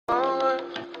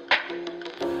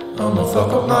I'ma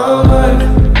fuck up my life.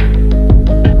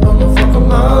 I'ma fuck up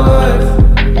my life.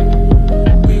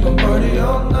 We gon' party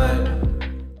all night.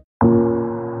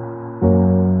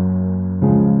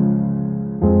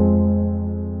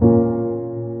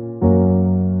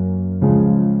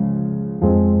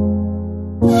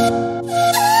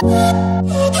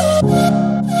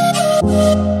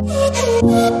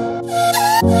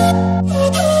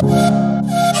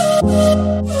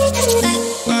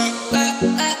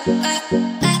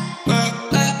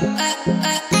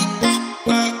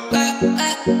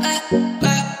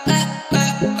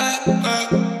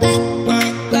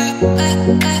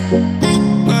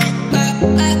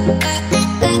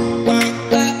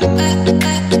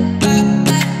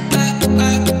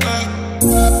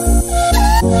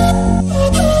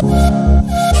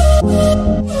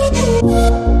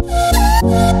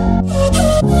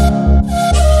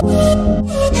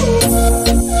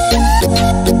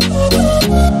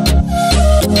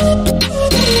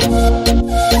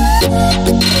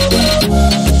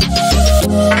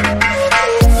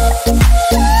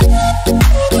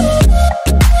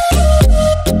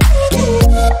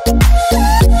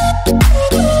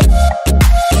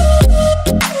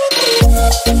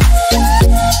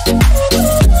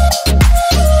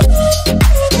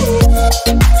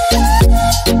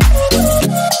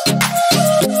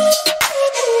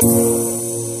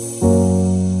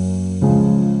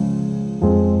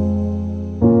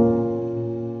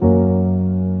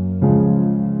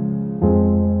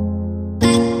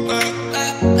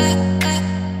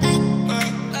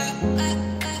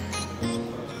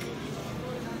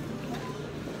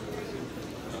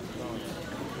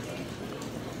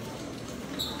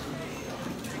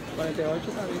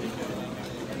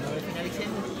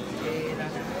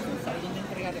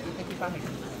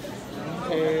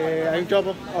 Hay un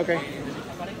chopo, ok.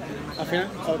 Al final,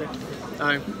 ok.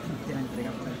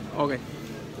 Ok.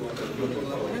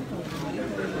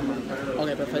 Ok,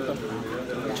 perfecto.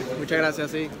 Muchas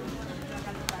gracias, sí.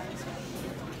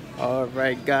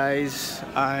 Alright guys,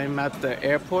 I'm at the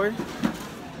airport.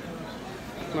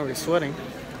 I'm already sweating.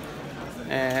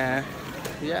 And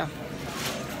yeah,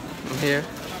 I'm here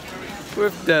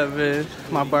with David,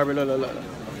 my barber. Look.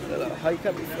 How you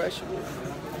cut me fresh?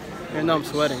 You know I'm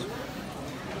sweating.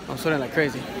 I'm sweating like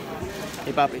crazy.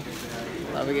 Hey papi,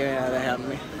 papi que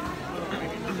dejarme.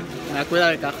 Me da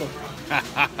cuidado el cajo.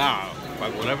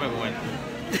 Para curarme bueno.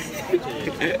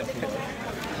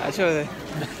 Ayúdate.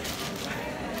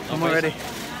 I'm ready.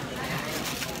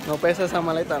 No pesa esa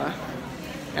maleta, nah.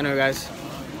 Anyway guys,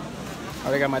 I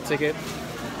already got my ticket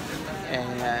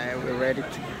and we're ready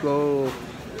to go.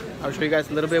 I'll show you guys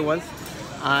a little bit once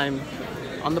I'm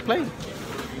on the plane.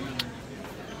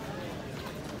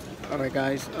 Alright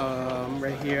guys, I'm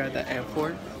right here at the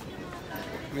airport.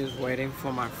 I'm just waiting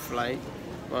for my flight,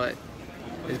 but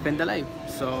it's been delayed,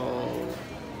 so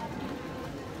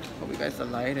hope you guys the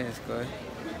light is good.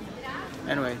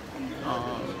 Anyway,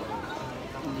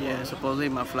 yeah, supposedly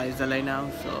my flight is delayed now,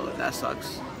 so that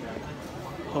sucks.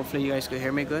 Hopefully you guys could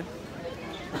hear me good.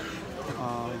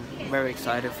 Very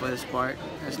excited for this part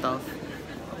and stuff,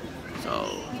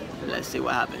 so let's see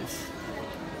what happens.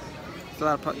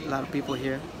 There's a lot of people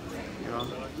here, you know.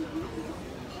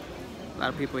 A lot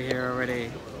of people here already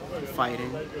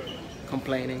fighting,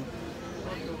 complaining.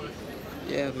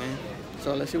 Yeah, man.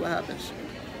 So let's see what happens.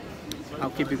 I'll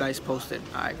keep you guys posted.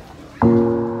 All right.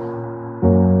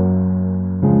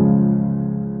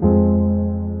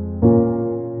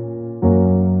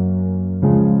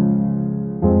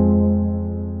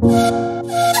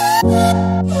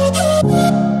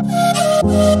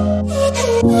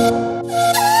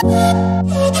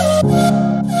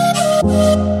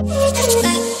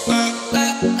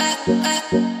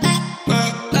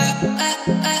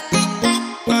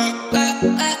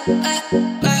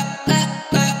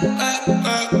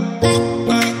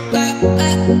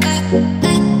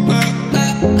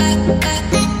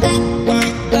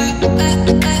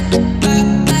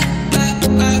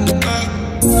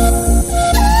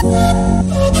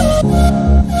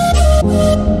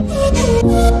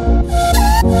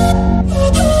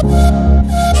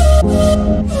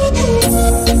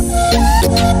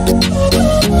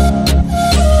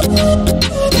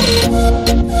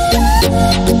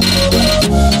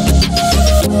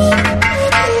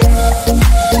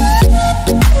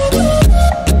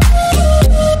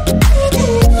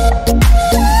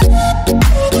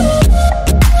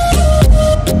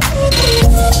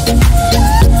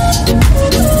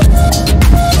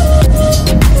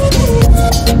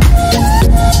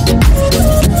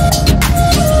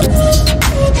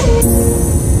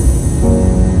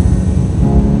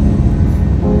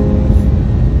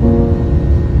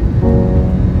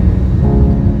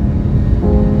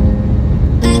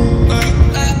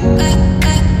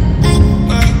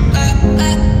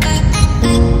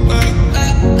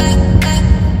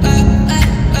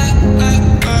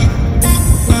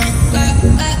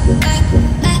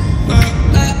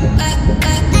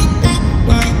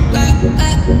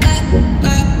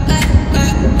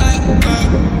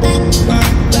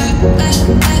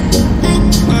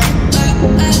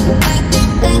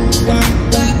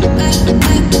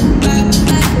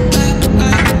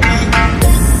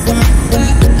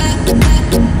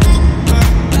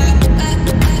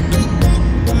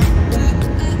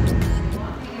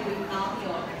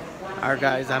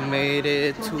 guys, I made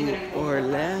it to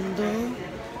Orlando.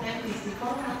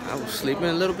 I was sleeping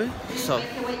a little bit, so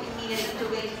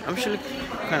I'm actually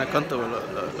kind of comfortable.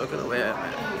 Look at the way I'm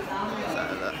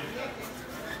at.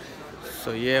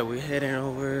 So yeah, we're heading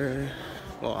over.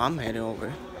 Well, I'm heading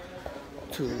over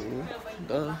to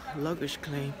the luggage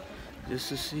claim just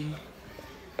to see.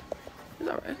 It's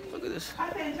alright. Look at this.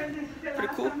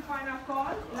 Pretty cool.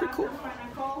 Pretty cool.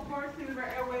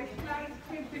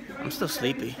 I'm still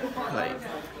sleepy. Like,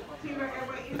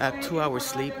 that 2 hour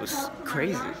sleep was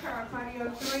crazy.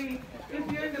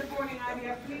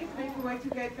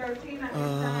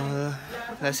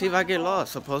 Let's see if I get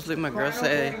lost. Supposedly my girl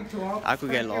said I could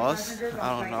get lost.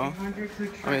 I don't know.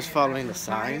 I'm just following the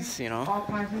signs, you know.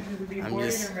 I'm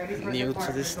just new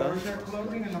to this stuff.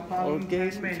 Okay,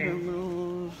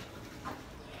 terminals.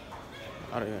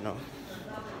 I don't even know.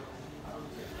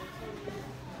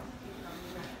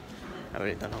 I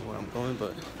really don't know where I'm going,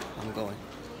 but I'm going.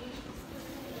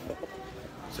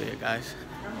 So yeah, guys.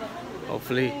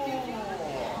 Hopefully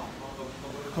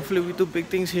we do big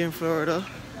things here in Florida.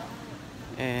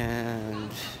 And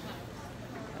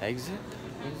exit.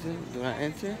 Do not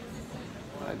enter.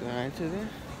 Do not enter there.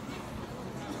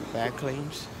 Back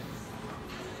claims.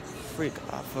 Freak,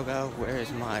 I forgot where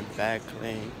is my back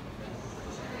claim.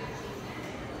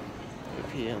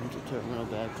 3 p.m. to terminal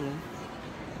back claim.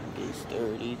 Gates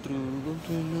 30 through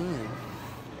 29.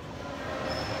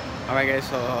 Alright guys,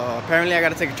 so apparently I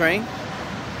gotta take a train,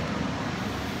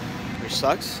 which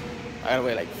sucks. I gotta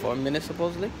wait like 4 minutes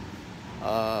supposedly.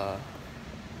 I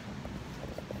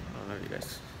don't know if you guys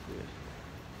see it.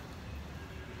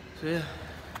 So yeah,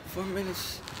 4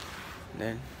 minutes.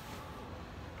 Then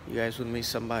you guys will meet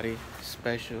somebody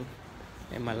special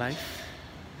in my life.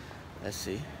 Let's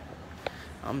see.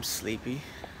 I'm sleepy.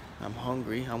 I'm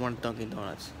hungry. I want Dunkin'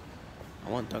 Donuts.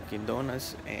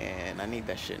 And I need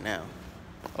that shit now.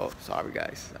 Oh, sorry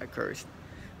guys, I cursed.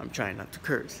 I'm trying not to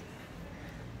curse.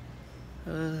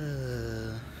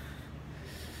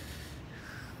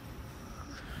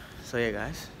 So yeah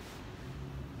guys,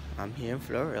 I'm here in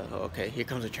Florida. Okay, here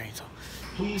comes the train, so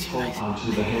please hold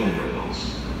onto the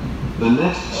handrails. The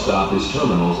next stop is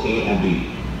terminals A and B.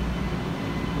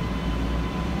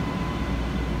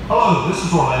 Hello, this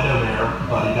is Orlando Mayor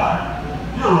Buddy Dyer.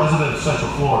 If you're a resident of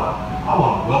Central Florida, I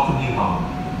want to welcome you home.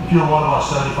 If you're one of our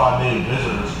 75 million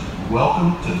visitors,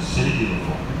 welcome to the City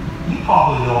Beautiful. You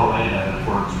probably know Orlando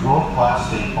for its world-class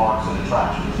state parks and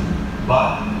attractions,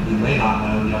 but you may not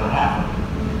know the other half of it.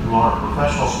 From our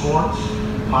professional sports,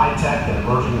 high-tech and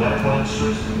emerging medical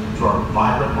industries, to our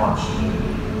vibrant arts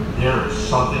community, there is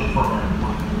something for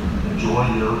everyone. Enjoy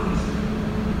your visit.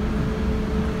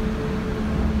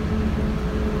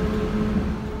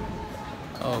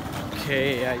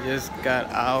 Okay, I just got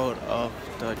out of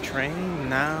the train.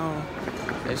 Now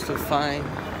is to find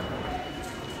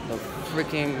the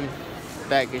freaking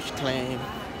baggage claim,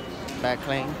 back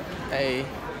claim A.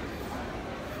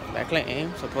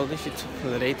 Supposedly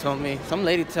they told me, some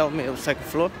lady told me it was 2nd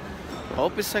floor. I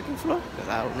hope it's 2nd floor, because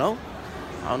I don't know.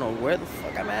 I don't know where the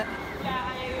fuck I'm at.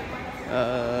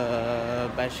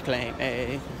 Baggage claim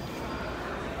A.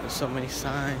 There's so many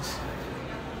signs.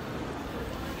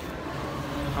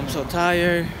 I'm so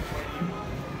tired.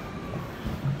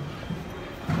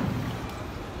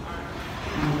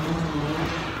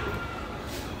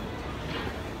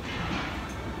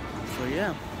 So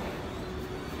yeah.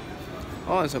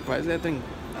 Oh, I'm surprised I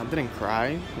didn't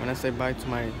cry when I said bye to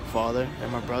my father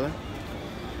and my brother,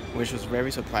 which was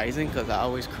very surprising because I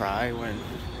always cry when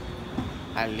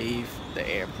I leave the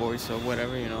airports or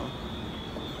whatever, you know.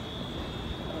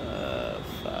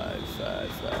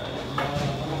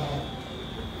 555.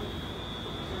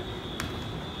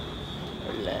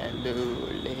 Orlando.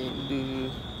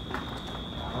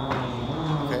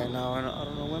 Okay, now I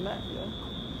don't know where I'm at, yo.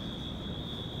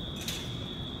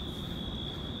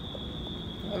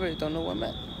 I really don't know where I'm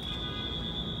at.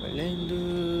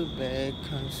 Orlando, back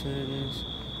concerts.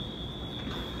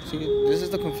 See, this is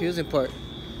the confusing part.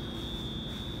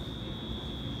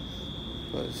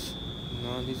 Because,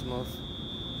 no, these most.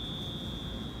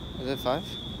 Is it 5? I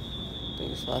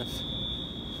think it's 5.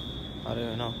 I don't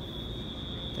even know. I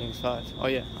think it's 5. Oh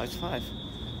yeah, it's 5. I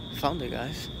found it,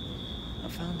 guys. I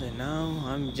found it. Now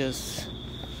I'm just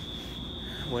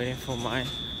waiting for my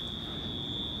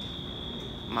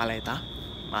maleta,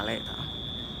 my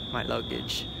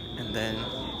luggage, and then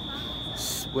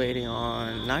waiting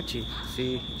on Nachi.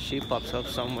 See, she pops up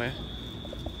somewhere,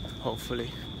 hopefully.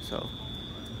 So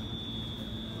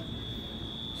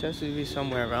she has to be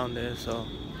somewhere around there. So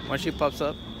once she pops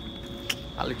up,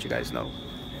 I'll let you guys know.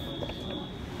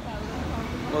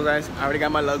 Well guys, I already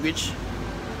got my luggage,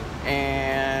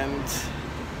 and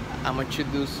I'm gonna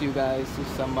introduce you guys to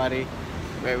somebody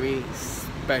very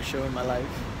special in my life.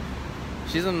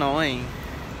 She's annoying.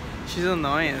 She's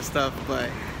annoying and stuff, but.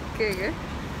 ¿Qué?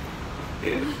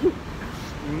 Sí.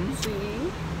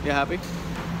 You happy?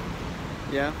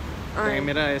 Yeah. Ay.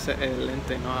 Mira ese el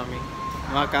lente, no a mí.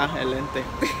 No acá, el lente.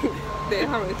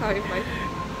 Déjame, está bien, bye.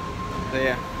 So,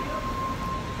 yeah.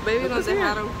 Baby, nos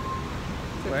dejaron.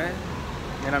 Pues,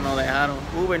 mira, nos dejaron.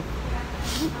 Uber.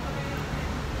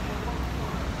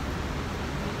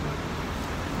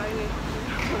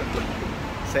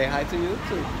 Say hi to you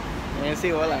too. Ven a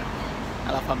decir hola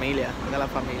a la familia, a los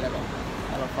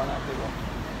fanáticos.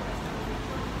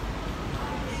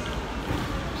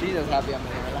 She's just happy I'm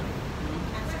here, ¿verdad?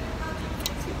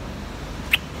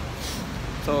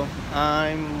 So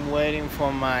I'm waiting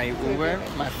for my Uber,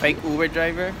 my fake Uber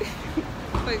driver.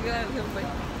 Pues gracias, bye.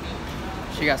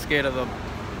 She got scared of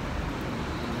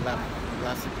la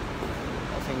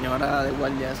señora de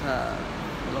guardia, esa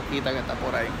loquita que está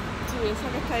por ahí. Sí, esa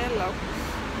que está ahí al lado.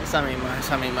 Esa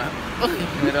misma.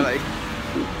 Mírala ahí.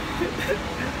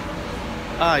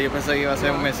 Ah, yo pensé que iba a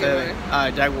ser un Mercedes.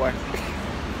 Ah, Jaguar.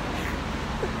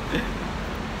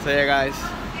 So yeah, guys,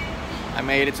 I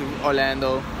made it to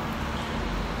Orlando.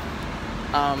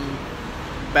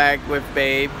 Back with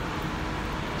Babe.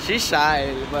 She's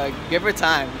shy, but give her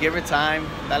time.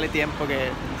 Dale tiempo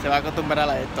que se va a acostumbrar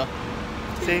a esto.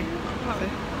 Sí.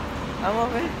 Vamos a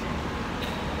ver.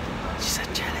 She's a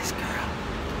jealous girl.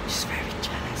 She's very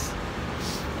jealous.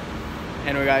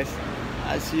 Anyway, guys,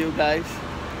 I'll see you guys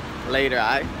later.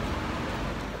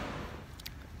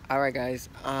 Alright, guys,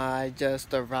 I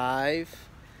just arrived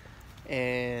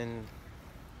in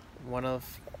one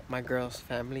of my girl's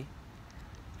family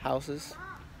houses,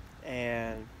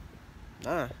 and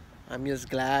I'm just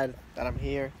glad that I'm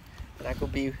here and I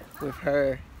could be with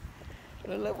her.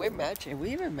 Look, we're matching.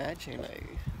 We even matching.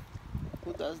 Like,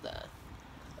 who does that?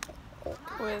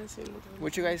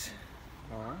 What you guys?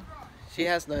 She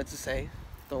has nothing to say.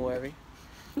 Don't worry.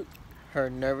 Her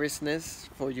nervousness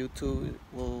for YouTube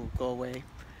will go away.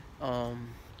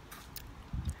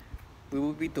 We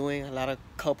will be doing a lot of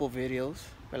couple videos,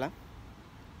 ¿verdad?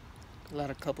 A lot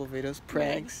of couple videos,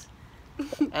 pranks.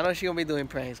 I know she gonna be doing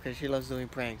pranks because she loves doing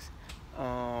pranks.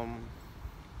 What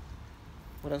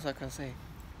else I can say?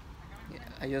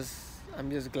 Yeah, I'm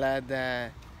just glad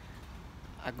that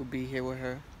I could be here with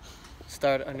her.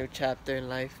 Start a new chapter in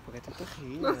life. Porque tú te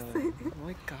ríes. Oh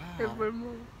my God.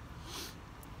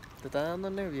 ¿Te está dando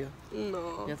nervio?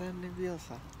 No. ¿Ya estás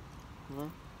nerviosa?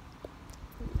 No?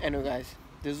 Anyway, guys,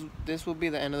 this will be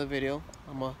the end of the video.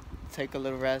 I'm gonna take a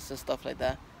little rest and stuff like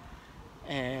that.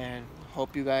 And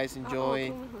hope you guys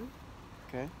enjoy.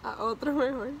 ¿Qué? A otro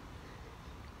mejor.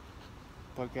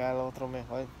 Porque al otro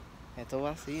mejor. Esto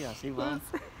va así va.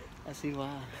 Así va.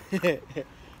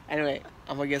 Anyway,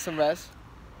 I'm gonna get some rest.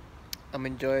 I'm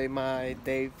enjoying my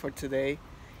day for today.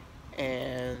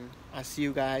 And I'll see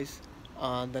you guys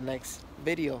on the next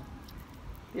video.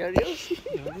 Y adiós. Yo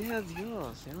dije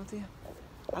adiós. Yo no dije...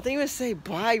 I didn't even say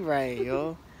bye right,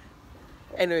 yo.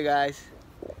 Anyway, guys.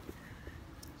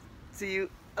 See you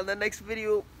on the next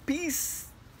video.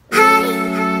 Peace.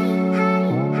 Hey.